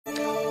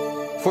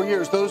For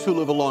years, those who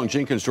live along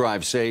Jenkins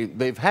Drive say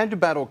they've had to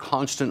battle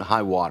constant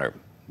high water.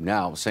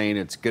 Now saying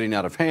it's getting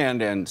out of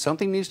hand and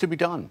something needs to be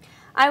done.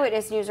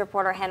 Eyewitness News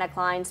reporter Hannah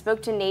Klein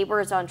spoke to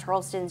neighbors on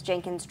Charleston's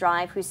Jenkins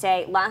Drive who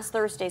say last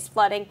Thursday's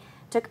flooding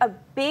took a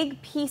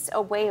big piece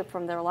away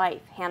from their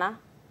life. Hannah?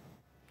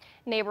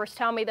 Neighbors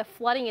tell me the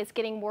flooding is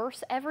getting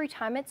worse every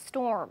time it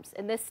storms,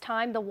 and this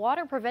time the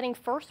water preventing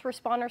first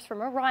responders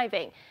from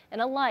arriving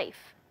and a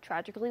life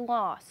tragically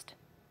lost.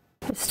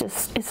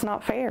 It's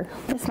not fair.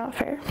 It's not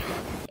fair.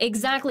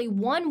 Exactly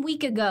 1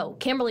 week ago,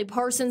 Kimberly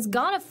Parsons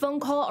got a phone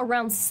call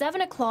around 7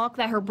 o'clock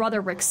that her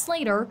brother Rick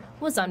Slater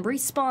was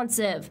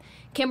unresponsive.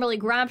 Kimberly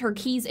grabbed her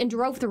keys and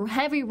drove through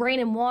heavy rain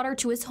and water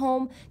to his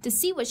home to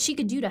see what she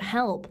could do to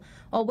help.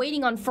 While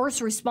waiting on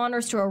first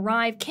responders to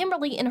arrive,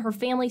 Kimberly and her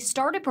family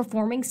started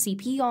performing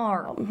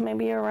CPR.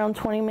 Maybe around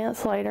 20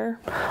 minutes later,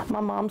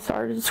 my mom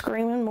started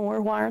screaming more,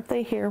 "Why aren't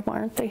they here? Why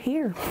aren't they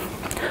here?"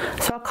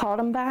 So I called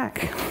them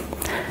back,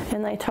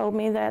 and they told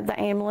me that the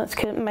ambulance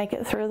couldn't make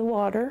it through the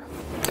water.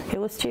 It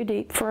was too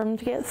deep for them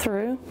to get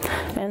through,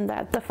 and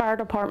that the fire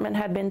department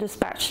had been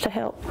dispatched to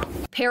help.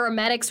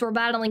 Paramedics were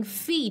battling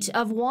feet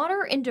of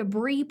water and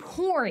debris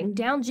pouring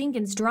down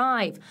Jenkins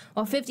Drive,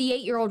 while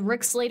 58-year-old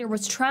Rick Slater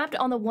was trapped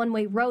on the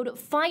one-way road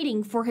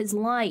fighting for his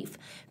life.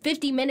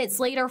 50 minutes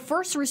later,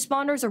 first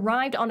responders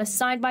arrived on a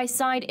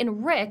side-by-side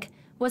and Rick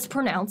was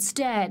pronounced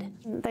dead.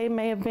 They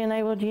may have been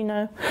able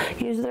to,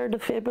 use their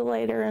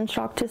defibrillator and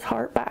shocked his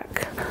heart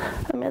back.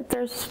 I mean,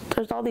 there's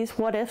all these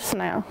what ifs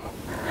now.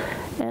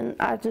 And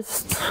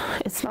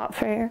it's not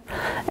fair,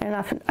 and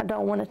I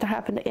don't want it to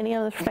happen to any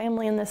other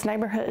family in this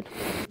neighborhood.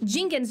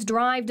 Jenkins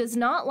Drive does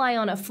not lie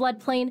on a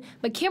floodplain,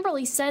 but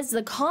Kimberly says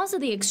the cause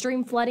of the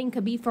extreme flooding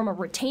could be from a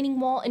retaining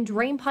wall and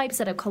drain pipes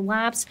that have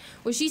collapsed,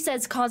 which she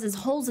says causes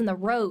holes in the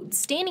road,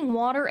 standing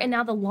water, and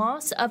now the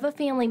loss of a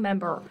family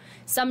member.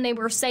 Some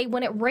neighbors say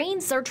when it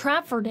rains, they're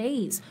trapped for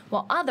days,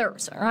 while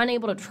others are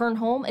unable to return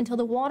home until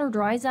the water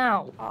dries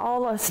out.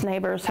 All us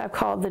neighbors have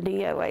called the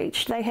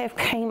DOH. They have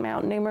came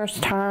out numerous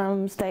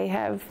times. They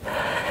have,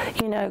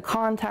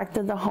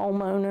 contacted the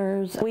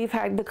homeowners. We've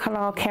had the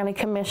Kanawha County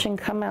Commission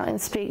come out and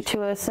speak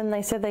to us, and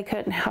they said they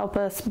couldn't help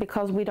us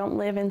because we don't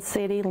live in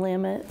city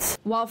limits.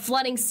 While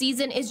flooding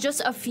season is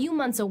just a few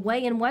months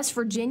away in West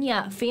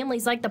Virginia,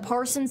 families like the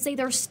Parsons say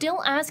they're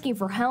still asking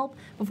for help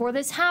before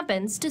this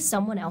happens to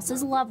someone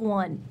else's loved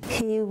one.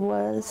 He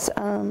was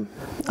a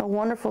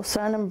wonderful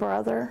son and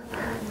brother.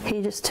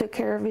 He just took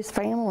care of his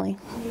family,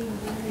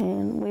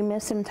 and we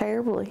miss him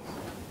terribly.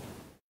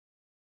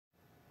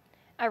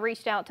 I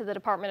reached out to the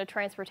Department of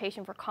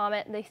Transportation for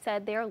comment, and they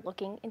said they're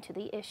looking into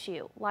the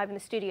issue. Live in the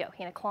studio,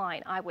 Hannah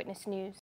Klein, Eyewitness News.